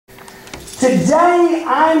Today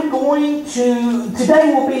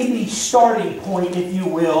will be the starting point, if you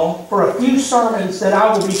will, for a few sermons that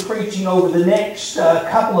I will be preaching over the next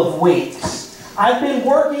couple of weeks. I've been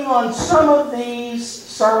working on some of these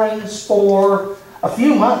sermons for a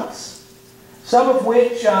few months, some of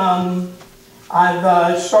which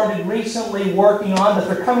I've started recently working on, but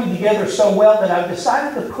they're coming together so well that I've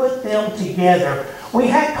decided to put them together. We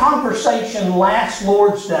had conversation last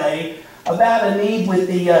Lord's Day about a need with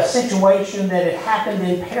the situation that had happened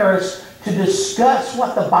in Paris to discuss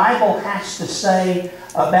what the Bible has to say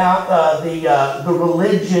about the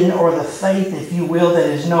religion or the faith, if you will, that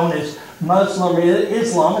is known as Muslim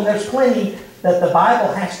Islam. And there's plenty that the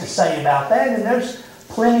Bible has to say about that, and there's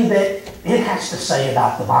plenty that it has to say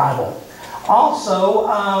about the Bible. Also,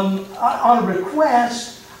 on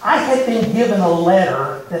request, I had been given a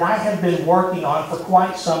letter that I have been working on for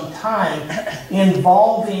quite some time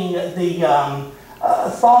involving the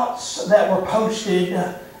thoughts that were posted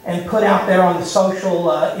and put out there on the social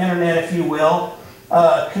internet, if you will,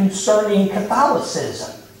 concerning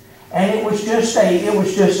Catholicism. And it was just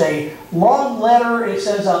a long letter. It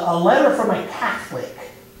says a letter from a Catholic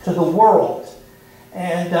to the world.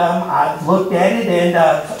 And I've looked at it and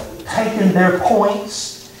I've taken their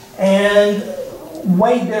points and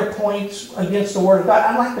weighed their points against the Word of God.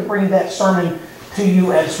 I'd like to bring that sermon to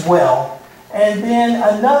you as well. And then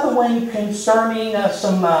another one concerning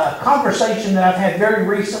some conversation that I've had very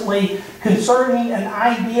recently concerning an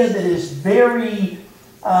idea that is very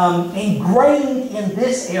ingrained in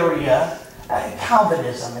this area,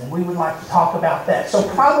 Calvinism. And we would like to talk about that. So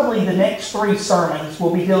probably the next three sermons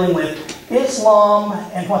will be dealing with Islam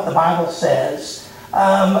and what the Bible says,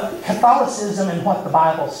 Catholicism and what the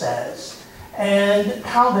Bible says, and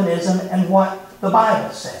Calvinism and what the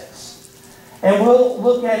Bible says. And we'll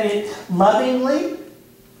look at it lovingly,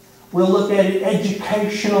 we'll look at it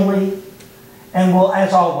educationally, and we'll,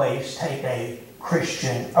 as always, take a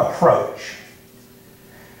Christian approach.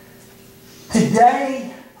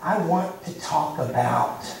 Today, I want to talk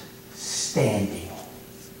about standing.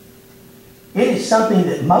 It is something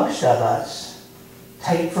that most of us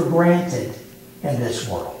take for granted in this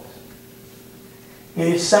world. It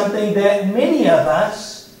is something that many of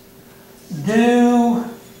us do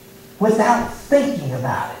without thinking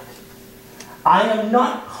about it. I am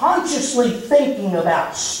not consciously thinking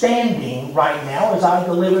about standing right now as I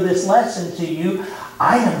deliver this lesson to you.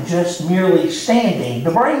 I am just merely standing.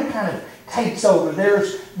 The brain kind of takes over.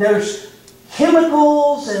 There's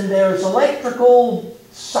chemicals and there's electrical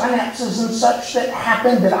synapses and such that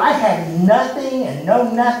happen that I have nothing and know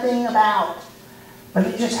nothing about. But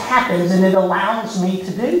it just happens, and it allows me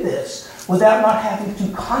to do this without not having to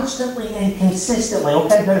constantly and consistently,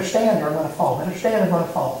 okay, better stand or I'm going to fall, better stand or I'm going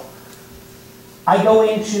to fall. I go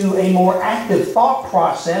into a more active thought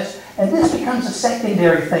process, and this becomes a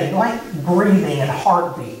secondary thing, like breathing and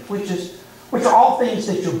heartbeat, which are all things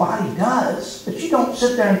that your body does, but you don't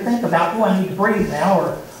sit there and think about, oh, I need to breathe now,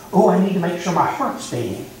 or oh, I need to make sure my heart's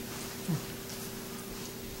beating.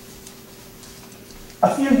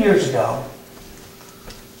 A few years ago,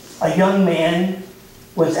 a young man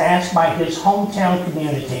was asked by his hometown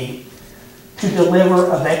community to deliver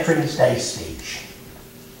a Veterans Day speech.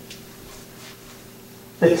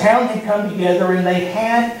 The town had come together and they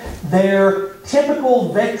had their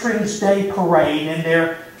typical Veterans Day parade and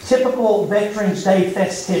their typical Veterans Day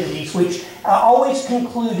festivities, which always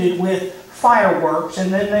concluded with fireworks,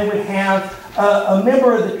 and then they would have a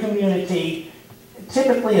member of the community,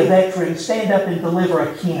 typically a veteran, stand up and deliver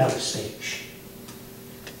a keynote speech.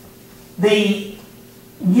 The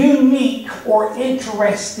unique or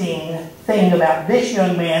interesting thing about this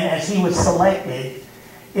young man as he was selected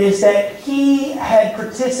is that he had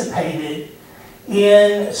participated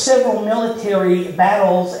in several military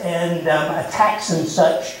battles and attacks and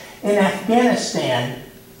such in Afghanistan.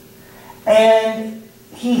 And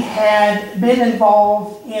he had been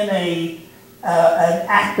involved in an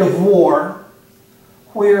act of war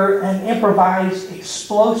where an improvised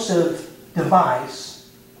explosive device,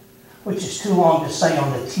 which is too long to say on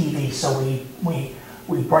the TV, so we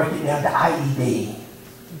break it down to IED,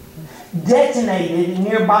 detonated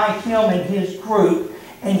nearby him and his group,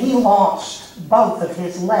 and he lost both of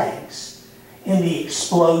his legs in the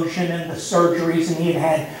explosion and the surgeries, and he had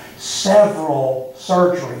had several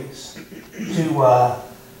surgeries to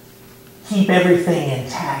keep everything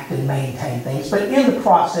intact and maintain things. But in the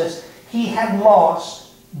process, he had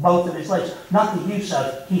lost both of his legs. Not the use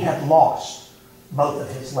of, he had lost both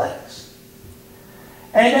of his legs.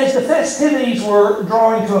 And as the festivities were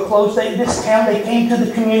drawing to a close, they came to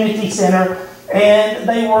the community center and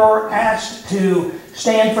they were asked to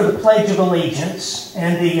stand for the Pledge of Allegiance,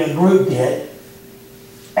 and the group did.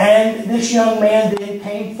 And this young man then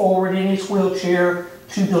came forward in his wheelchair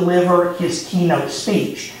to deliver his keynote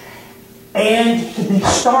speech. And the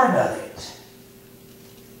start of it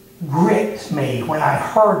gripped me when I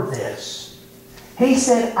heard this. He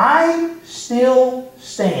said, "I still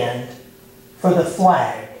stand for the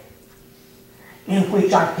flag in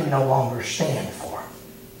which I can no longer stand for."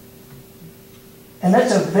 And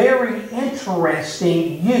that's a very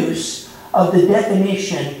interesting use of the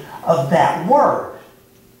definition of that word.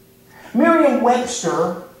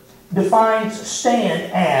 Merriam-Webster defines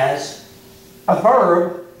stand as a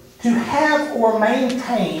verb to have or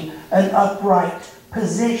maintain an upright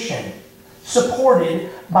position, supported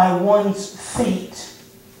by one's feet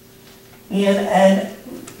in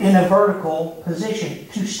a vertical position,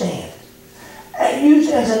 to stand.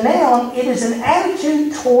 Used as a noun, it is an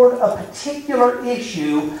attitude toward a particular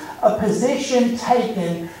issue, a position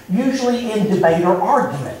taken usually in debate or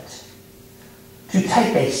argument, to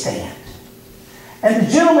take a stand. And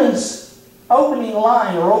the gentleman's opening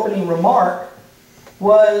line or opening remark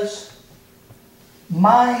was,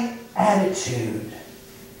 "My attitude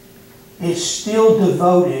is still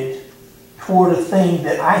devoted toward a thing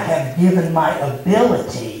that I have given my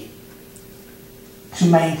ability to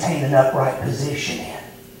maintain an upright position in."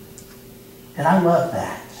 And I love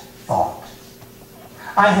that thought.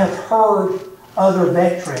 I have heard other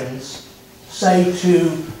veterans say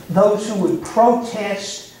to those who would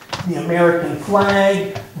protest the American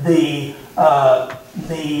flag, the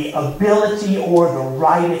ability or the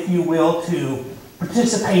right, if you will, to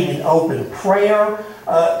participate in open prayer,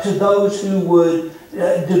 to those who would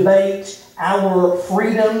debate our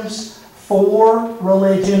freedoms for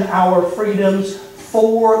religion, our freedoms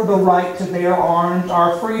for the right to bear arms,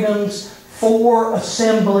 our freedoms for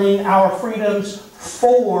assembling, our freedoms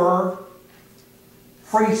for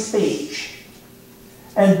free speech.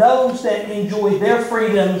 And those that enjoy their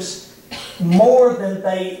freedoms more than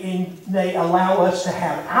they allow us to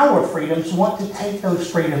have our freedoms want to take those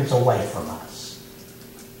freedoms away from us.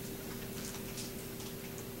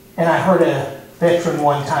 And I heard a veteran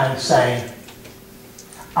one time say,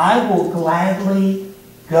 "I will gladly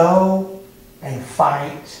go and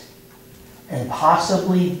fight and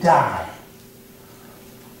possibly die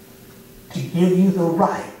to give you the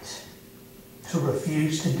right to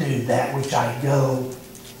refuse to do that which I go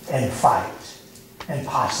and fight and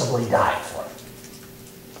possibly die for."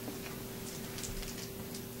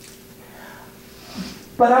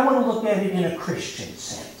 But I want to look at it in a Christian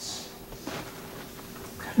sense.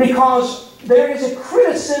 Because there is a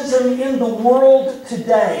criticism in the world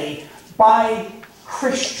today by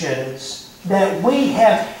Christians that we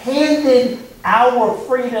have handed our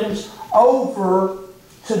freedoms over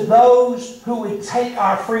to those who would take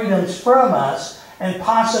our freedoms from us, and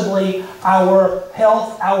possibly our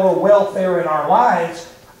health, our welfare, and our lives,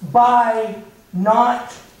 by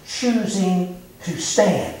not choosing to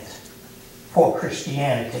stand for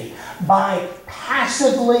Christianity, by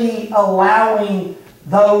passively allowing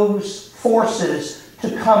those forces to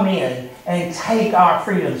come in and take our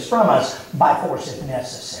freedoms from us by force if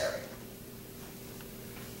necessary.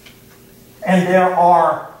 And there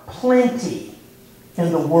are plenty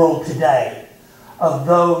in the world today of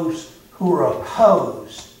those who are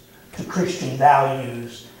opposed to Christian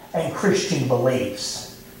values and Christian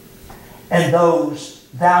beliefs, and those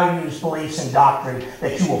values, beliefs, and doctrine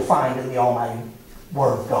that you will find in the Almighty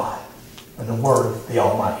Word of God, or the Word of the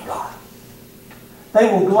Almighty God. They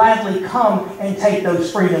will gladly come and take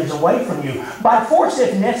those freedoms away from you by force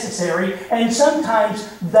if necessary, and sometimes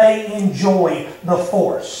they enjoy the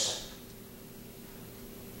force,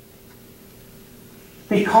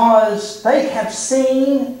 because they have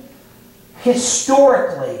seen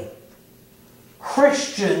historically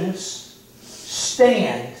Christians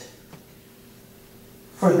stand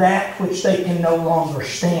for that which they can no longer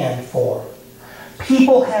stand for.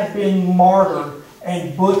 People have been martyred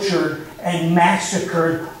and butchered and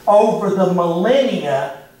massacred over the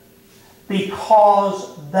millennia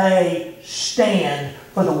because they stand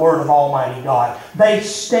for the Word of Almighty God. They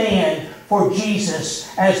stand for Jesus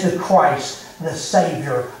as the Christ, the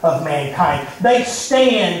Savior of mankind. They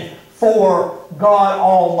stand for God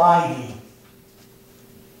Almighty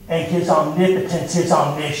and His omnipotence, His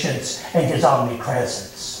omniscience, and His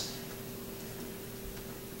omnipresence.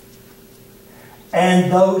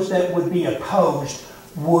 And those that would be opposed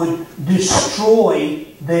would destroy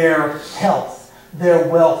their health, their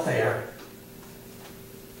welfare,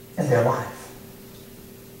 and their life.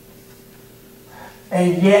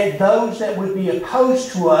 And yet those that would be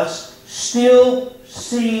opposed to us still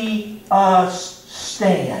see us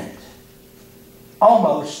stand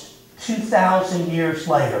almost 2,000 years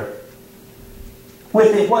later,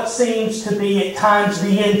 with what seems to be at times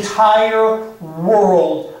the entire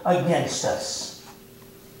world against us.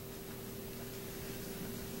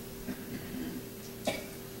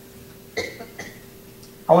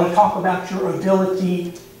 I want to talk about your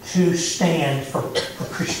ability to stand for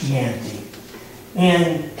Christianity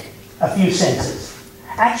in a few senses.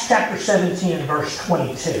 Acts chapter 17 and verse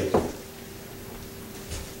 22.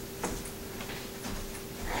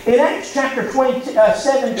 In Acts chapter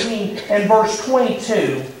 17 and verse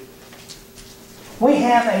 22, we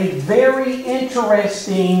have a very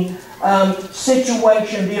interesting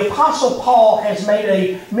situation. The Apostle Paul has made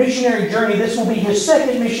a missionary journey. This will be his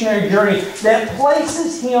second missionary journey that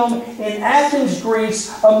places him in Athens,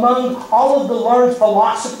 Greece, among all of the learned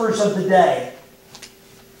philosophers of the day.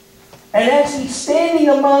 And as he's standing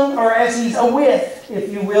among, or as he's with,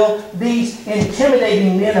 if you will, these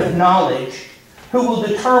intimidating men of knowledge, who will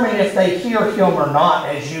determine if they hear him or not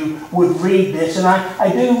as you would read this. And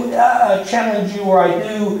I do challenge you, or I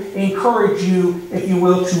do encourage you, if you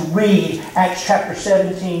will, to read Acts chapter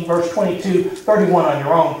 17, verse 22, 31 on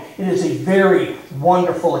your own. It is a very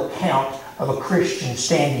wonderful account of a Christian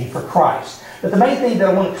standing for Christ. But the main thing that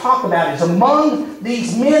I want to talk about is among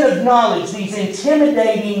these men of knowledge, these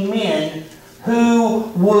intimidating men who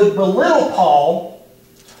would belittle Paul,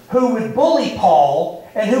 who would bully Paul,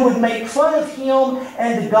 and who would make fun of him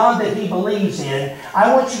and the God that he believes in.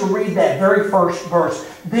 I want you to read that very first verse.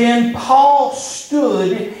 Then Paul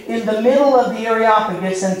stood in the middle of the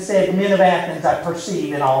Areopagus and said, "Men of Athens, I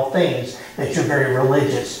perceive in all things that you're very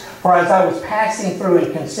religious. For as I was passing through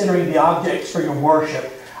and considering the objects for your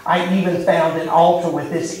worship, I even found an altar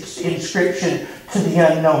with this inscription, to the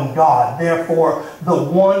unknown God. Therefore, the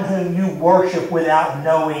one whom you worship without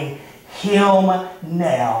knowing, him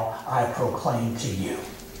now I proclaim to you."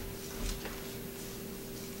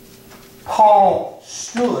 Paul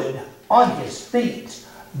stood on his feet,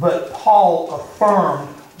 but Paul affirmed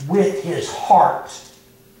with his heart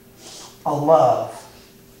a love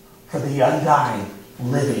for the undying,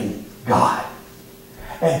 living God.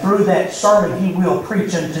 And through that sermon, he will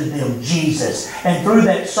preach unto them Jesus. And through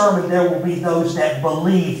that sermon, there will be those that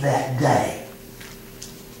believe that day.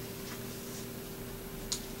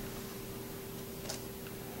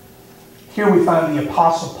 Here we find the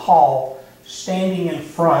Apostle Paul standing in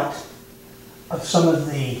front of some of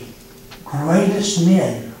the greatest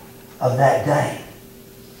men of that day.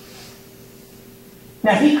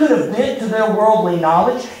 Now, he could have bent to their worldly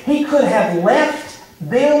knowledge. He could have left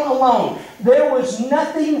them alone. There was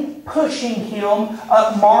nothing pushing him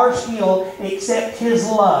up Mars Hill except his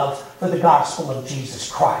love for the gospel of Jesus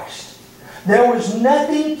Christ. There was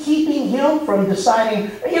nothing keeping him from deciding,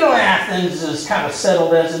 Athens is kind of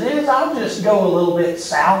settled as it is. I'll just go a little bit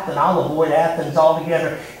south and I'll avoid Athens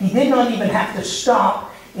altogether. He did not even have to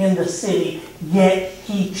stop in the city, yet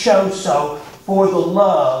he chose so for the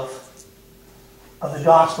love of the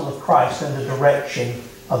gospel of Christ and the direction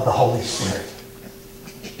of the Holy Spirit.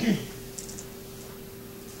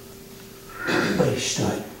 But he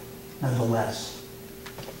stood, nonetheless.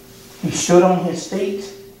 He stood on his feet,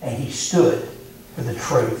 and he stood for the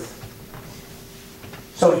truth.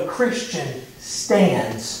 So a Christian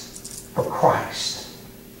stands for Christ.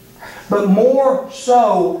 But more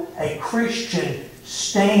so, a Christian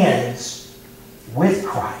stands with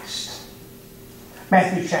Christ.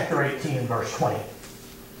 Matthew chapter 18 and verse 20.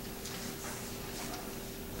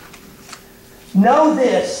 Know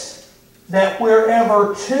this, that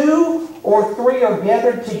wherever 2 or 3 are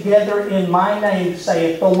gathered together in my name,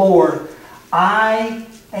 saith the Lord, I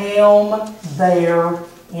am there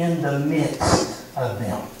in the midst of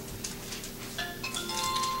them.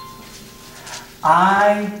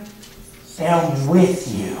 I am with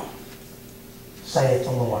you, saith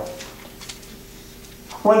the Lord.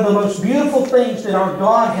 One of the most beautiful things that our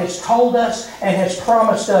God has told us and has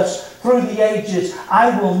promised us through the ages,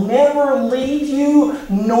 I will never leave you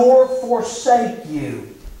nor forsake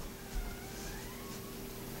you.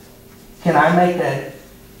 Can I make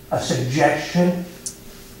a suggestion?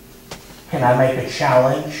 Can I make a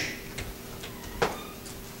challenge?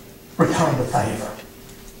 Return the favor.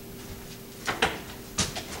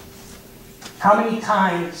 How many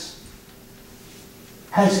times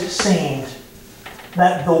has it seemed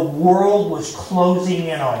that the world was closing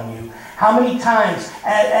in on you? How many times,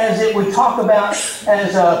 as it would talk about,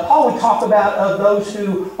 as Paul would talk about of those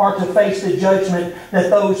who are to face the judgment,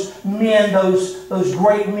 that those men, those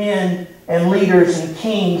great men and leaders and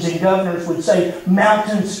kings and governors would say,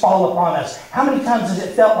 mountains fall upon us. How many times has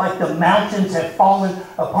it felt like the mountains have fallen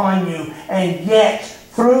upon you, and yet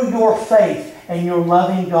through your faith and your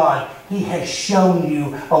loving God, He has shown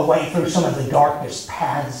you a way through some of the darkest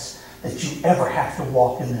paths that you ever have to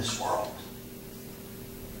walk in this world.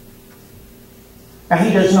 Now,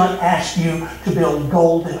 He does not ask you to build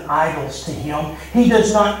golden idols to Him. He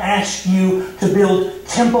does not ask you to build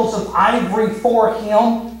temples of ivory for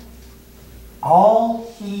Him.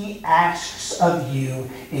 All He asks of you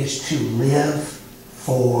is to live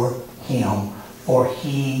for Him, for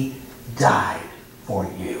He died for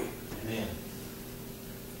you. Amen.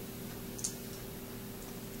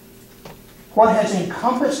 What has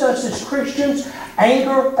encompassed us as Christians?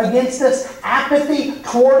 Anger against us, apathy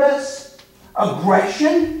toward us,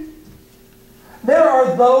 aggression. There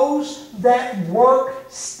are those that work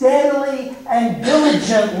steadily and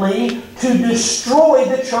diligently to destroy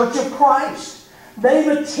the Church of Christ. They've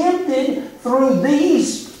attempted through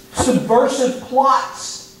these subversive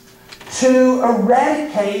plots to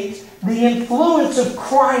eradicate the influence of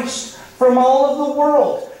Christ from all of the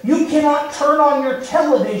world. You cannot turn on your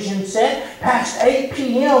television set past 8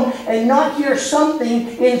 p.m. and not hear something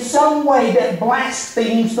in some way that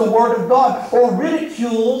blasphemes the Word of God, or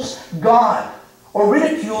ridicules God, or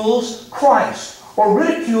ridicules Christ, or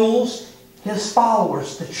ridicules His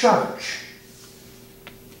followers, the church.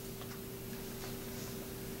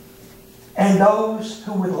 And those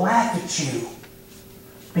who would laugh at you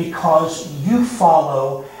because you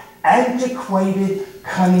follow antiquated,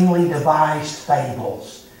 cunningly devised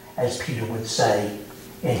fables, as Peter would say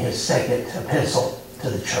in his second epistle to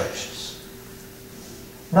the churches.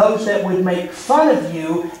 Those that would make fun of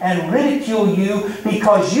you and ridicule you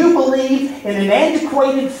because you believe in an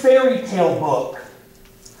antiquated fairy tale book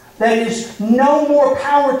that is no more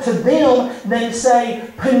power to them than,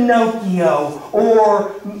 say, Pinocchio or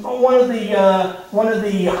one of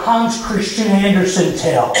the Hans Christian Andersen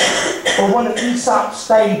tales, or one of Aesop's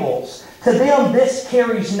fables. To them, this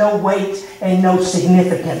carries no weight and no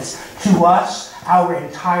significance. To us, our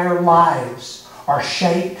entire lives are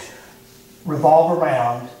shaped, revolve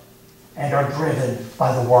around, and are driven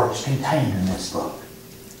by the words contained in this book.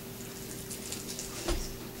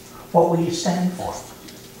 What will you stand for?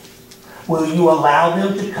 Will you allow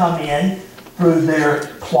them to come in through their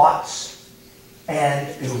plots and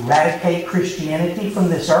eradicate Christianity from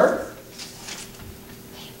this earth?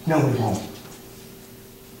 No, we won't.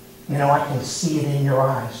 You know, I can see it in your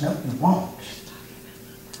eyes. No, we won't.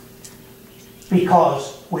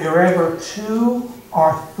 Because wherever 2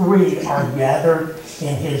 or 3 are gathered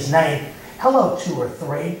in His name, hello 2 or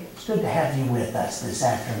 3. It's good to have you with us this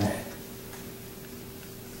afternoon.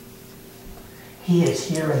 He is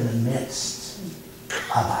here in the midst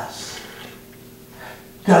of us.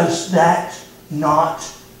 Does that not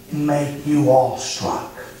make you awestruck?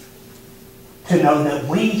 To know that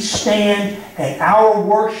we stand and our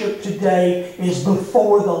worship today is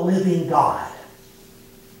before the living God.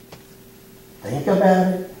 Think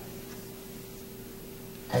about it.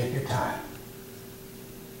 Take your time.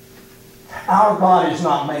 Our God is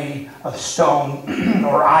not made of stone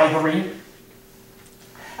or ivory.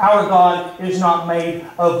 Our God is not made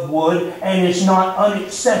of wood and is not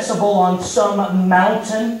inaccessible on some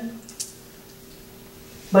mountain.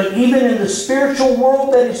 But even in the spiritual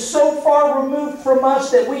world that is so far removed from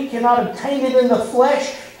us that we cannot obtain it in the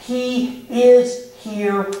flesh, He is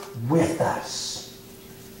here with us.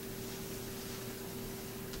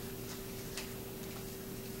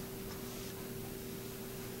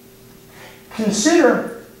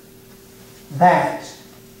 Consider that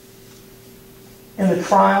in the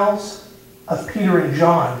trials of Peter and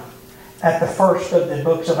John at the first of the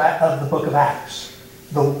book of Acts,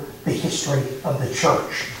 the history of the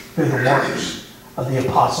church through the works of the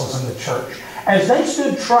apostles in the church. As they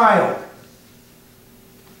stood trial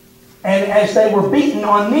and as they were beaten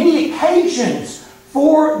on many occasions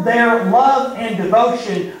for their love and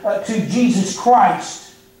devotion to Jesus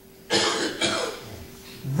Christ,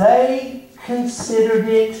 they considered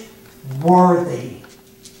it worthy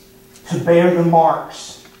to bear the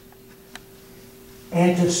marks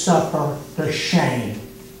and to suffer the shame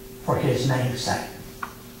for His name's sake.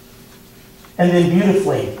 And then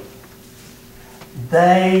beautifully,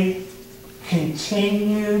 they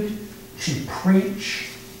continued to preach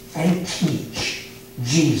and teach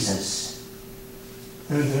Jesus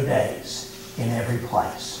through their days in every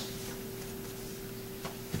place.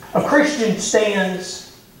 A Christian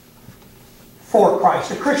stands for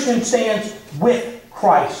Christ. A Christian stands with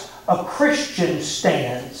Christ. A Christian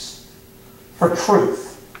stands for truth.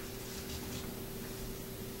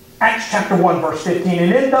 Acts chapter 1 verse 15.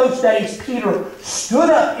 And in those days Peter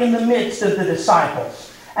stood up in the midst of the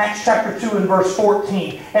disciples Acts chapter 2 and verse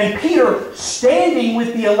 14. And Peter, standing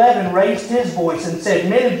with the 11, raised his voice and said,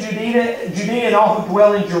 Men of Judea and all who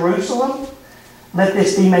dwell in Jerusalem, let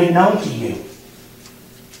this be made known to you.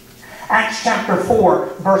 Acts chapter 4,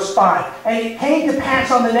 verse 5. And it came to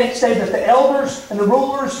pass on the next day that the elders and the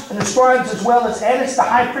rulers and the scribes, as well as Annas the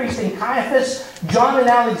high priest and Caiaphas, John and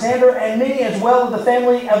Alexander, and many as well of the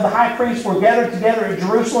family of the high priest were gathered together at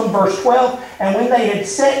Jerusalem. Verse 12. And when they had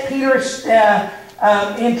set Peter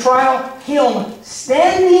in trial, him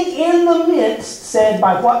standing in the midst said,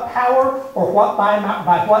 By what power or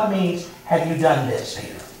by what means have you done this,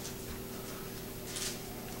 Peter?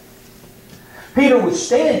 Peter was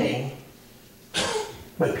standing,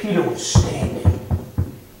 but Peter was standing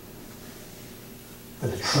for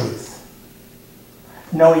the truth,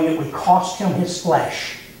 knowing it would cost him his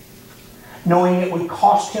flesh, knowing it would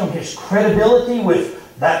cost him his credibility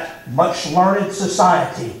with that much learned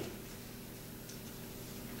society.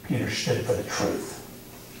 Peter stood for the truth.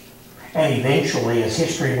 And eventually, as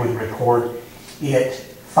history would record, it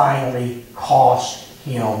finally cost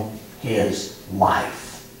him his life.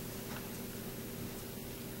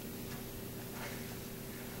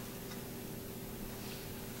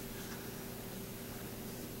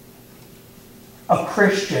 A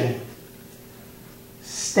Christian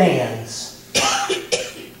stands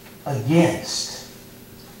against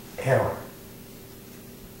error.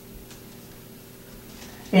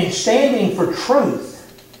 In standing for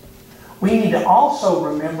truth, we need to also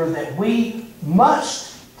remember that we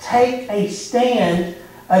must take a stand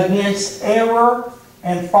against error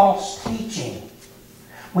and false teaching.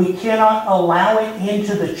 We cannot allow it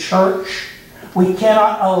into the church. We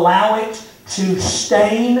cannot allow it to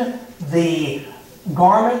stain the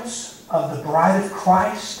garments of the bride of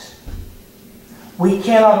Christ. We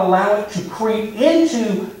cannot allow it to creep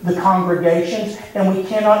into the congregations, and we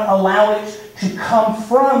cannot allow it to come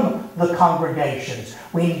from the congregations.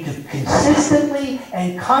 We need to consistently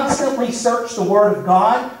and constantly search the Word of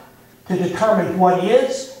God to determine what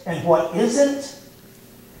is and what isn't,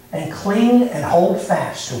 and cling and hold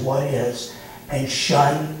fast to what is, and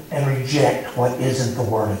shun and reject what isn't the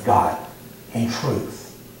Word of God in truth.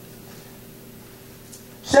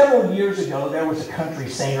 Several years ago, there was a country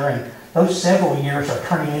singer, and those several years are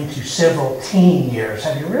turning into several teen years.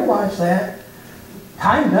 Have you realized that?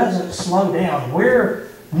 Time doesn't slow down. We're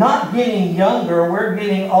not getting younger, we're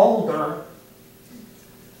getting older.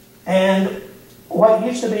 And what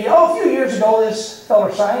used to be, a few years ago this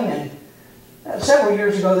fella sang, and several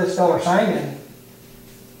years ago this fella sang, and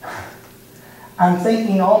I'm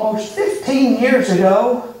thinking almost 15 years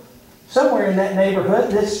ago, somewhere in that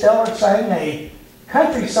neighborhood, this fella sang a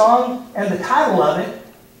country song, and the title of it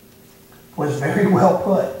was very well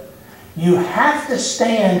put. You have to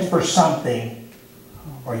stand for something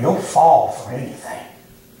or you'll fall for anything.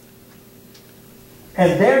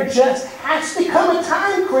 And there just has to come a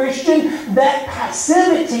time, Christian, that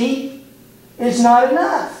passivity is not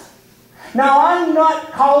enough. Now, I'm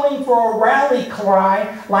not calling for a rally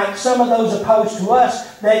cry like some of those opposed to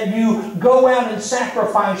us that you go out and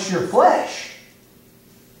sacrifice your flesh.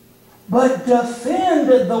 But defend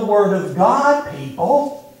the Word of God,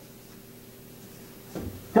 people.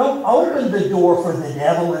 Don't open the door for the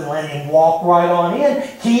devil and let him walk right on in.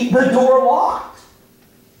 Keep the door locked.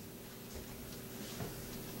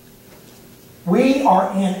 We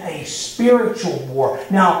are in a spiritual war.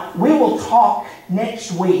 Now, we will talk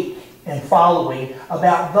next week and following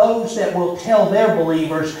about those that will tell their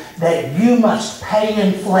believers that you must pay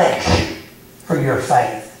in flesh for your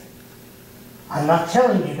faith. I'm not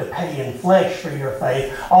telling you to pay in flesh for your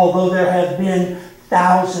faith, although there have been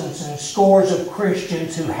thousands and scores of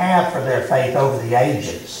Christians who have for their faith over the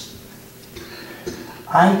ages.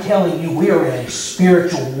 I'm telling you, we are in a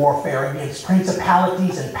spiritual warfare against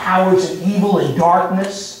principalities and powers and evil and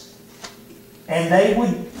darkness, and they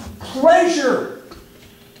would pleasure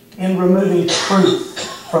in removing truth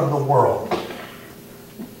from the world.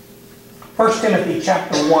 1 Timothy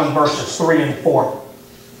chapter 1, verses 3 and 4.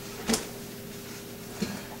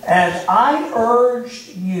 As I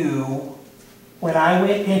urged you when I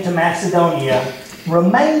went into Macedonia,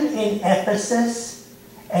 remain in Ephesus,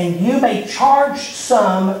 and you may charge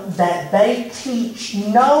some that they teach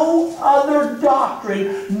no other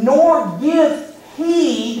doctrine, nor give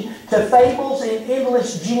heed to fables and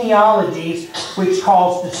endless genealogies, which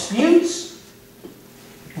cause disputes,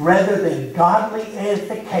 rather than godly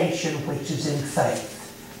edification which is in faith.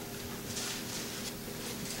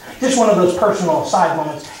 Just one of those personal aside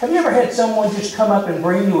moments. Have you ever had someone just come up and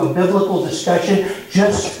bring you a biblical discussion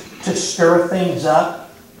just to stir things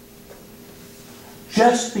up?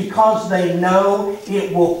 just because they know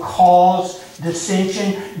it will cause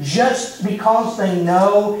dissension, just because they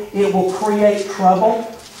know it will create trouble.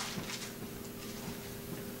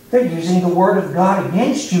 They're using the Word of God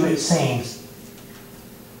against you, it seems.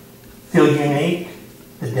 Feel unique?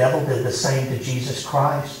 The devil did the same to Jesus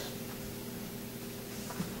Christ.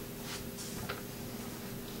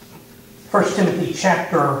 1 Timothy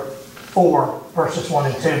chapter 4, verses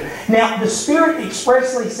 1 and 2. Now, the Spirit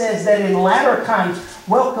expressly says that in latter times,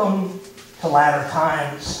 welcome to latter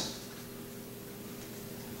times.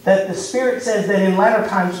 That the Spirit says that in latter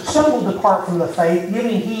times some will depart from the faith,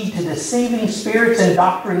 giving heed to deceiving spirits and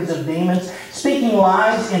doctrines of demons, speaking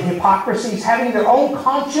lies and hypocrisies, having their own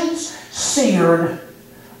conscience seared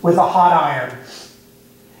with a hot iron.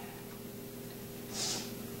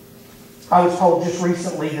 I was told just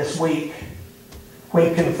recently this week,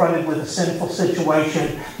 when confronted with a sinful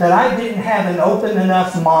situation, that I didn't have an open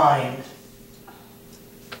enough mind.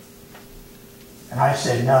 And I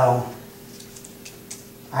said, no.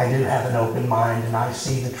 I do have an open mind and I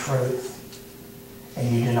see the truth.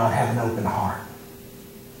 And you do not have an open heart.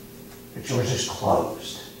 But yours is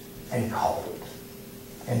closed and cold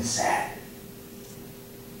and sad.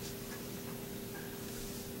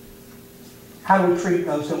 How do we treat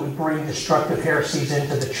those that would bring destructive heresies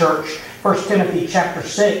into the church? 1 Timothy chapter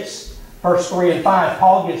 6, verse 3 and 5,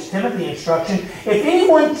 Paul gives Timothy instruction. If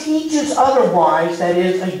anyone teaches otherwise, that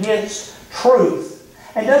is, against truth,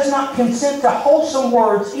 and does not consent to wholesome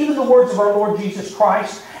words, even the words of our Lord Jesus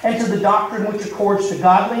Christ, and to the doctrine which accords to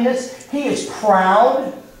godliness, he is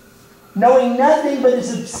proud, knowing nothing but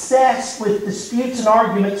is obsessed with disputes and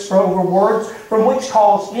arguments for over words, from which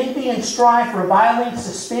cause envy and strife, reviling,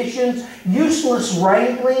 suspicions, useless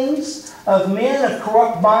wranglings of men of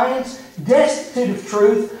corrupt minds, destitute of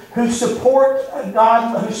truth, who suppose that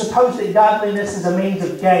godliness is a means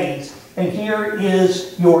of gains. And here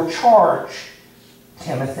is your charge,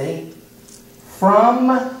 Timothy.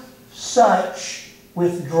 From such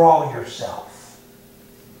withdraw yourself.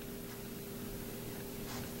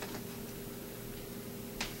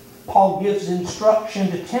 Paul gives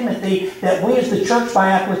instruction to Timothy that we as the church by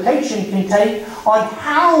application can take on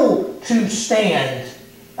how to stand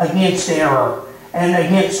against error and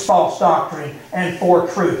against false doctrine and for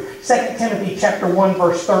truth. 2 Timothy chapter 1,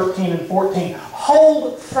 verse 13 and 14.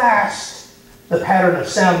 Hold fast the pattern of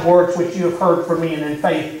sound words which you have heard from me, and in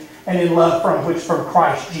faith and in love from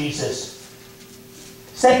Christ Jesus.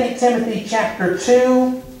 2 Timothy chapter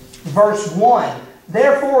 2, verse 1.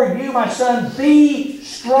 Therefore you, my son, be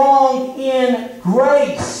strong in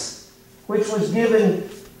grace, which was given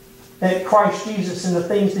at Christ Jesus, and the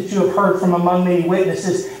things that you have heard from among many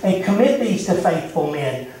witnesses, and commit these to faithful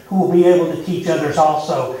men who will be able to teach others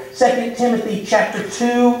also. 2 Timothy chapter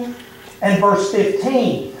 2 and verse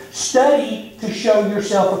 15. Study to show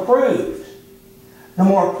yourself approved. The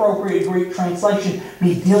more appropriate Greek translation,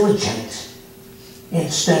 be diligent in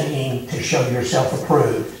studying to show yourself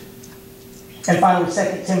approved. And finally,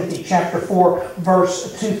 2 Timothy chapter 4,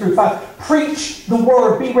 verse 2 through 5. Preach the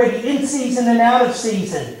word. Be ready in season and out of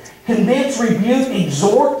season. Convince, rebuke,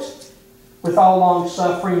 exhort with all long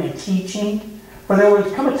suffering and teaching. For there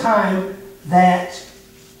will come a time that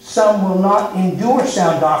some will not endure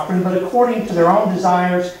sound doctrine, but according to their own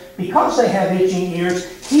desires, because they have itching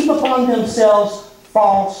ears, heap upon themselves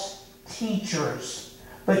false teachers.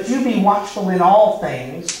 But you be watchful in all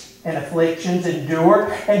things, and afflictions,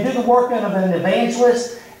 endure, and do the work of an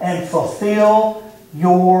evangelist, and fulfill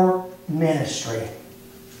your ministry.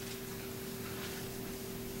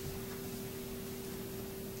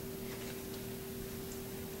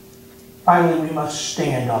 Finally, we must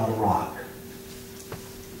stand on the rock.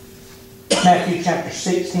 Matthew chapter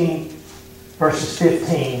 16, verses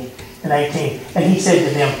 15 and 18. And he said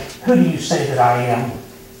to them, who do you say that I am?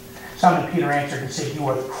 Simon Peter answered and said, you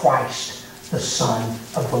are the Christ, the Son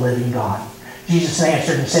of the living God. Jesus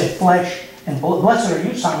answered and said, flesh and blood, blessed are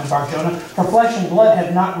you, Simon Bar-Jonah, for flesh and blood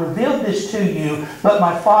have not revealed this to you, but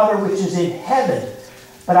my Father which is in heaven.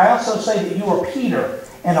 But I also say that you are Peter,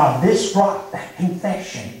 and on this rock, that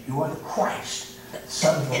confession, you are the Christ, the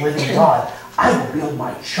Son of the living God. I will build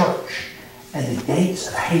my church, and the gates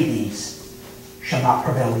of Hades shall not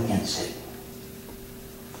prevail against it.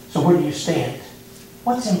 So where do you stand?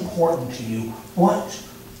 What's important to you? What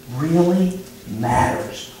really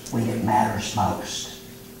matters when it matters most?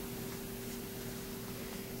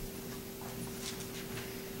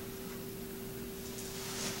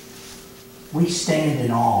 We stand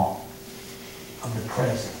in awe of the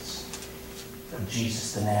presence of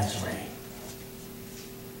Jesus the Nazarene.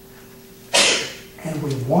 And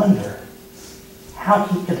we wonder how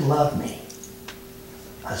he could love me,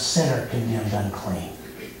 a sinner condemned unclean.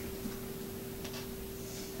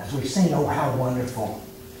 As we sing, oh how wonderful,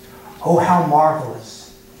 oh how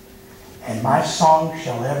marvelous, and my song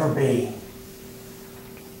shall ever be.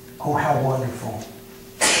 Oh how wonderful,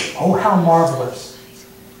 oh how marvelous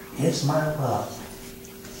is my love.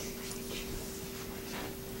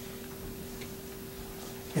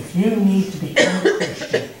 If you need to become a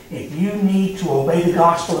Christian, if you need to obey the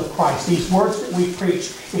gospel of Christ, these words that we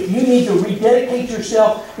preach, if you need to rededicate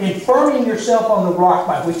yourself, affirming yourself on the rock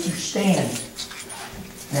by which you stand,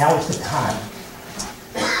 now is the time.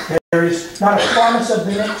 There is not a promise of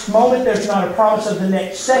the next moment. There's not a promise of the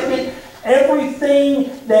next second.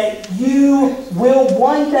 Everything that you will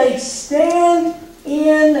one day stand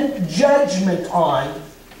in judgment on,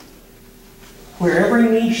 where every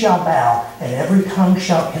knee shall bow and every tongue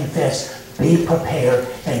shall confess, be prepared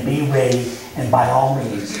and be ready, and by all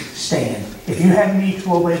means stand. If you have need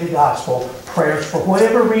to obey the gospel, prayers for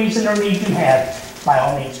whatever reason or need you have, by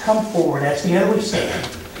all means come forward as together we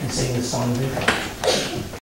stand and sing the song of the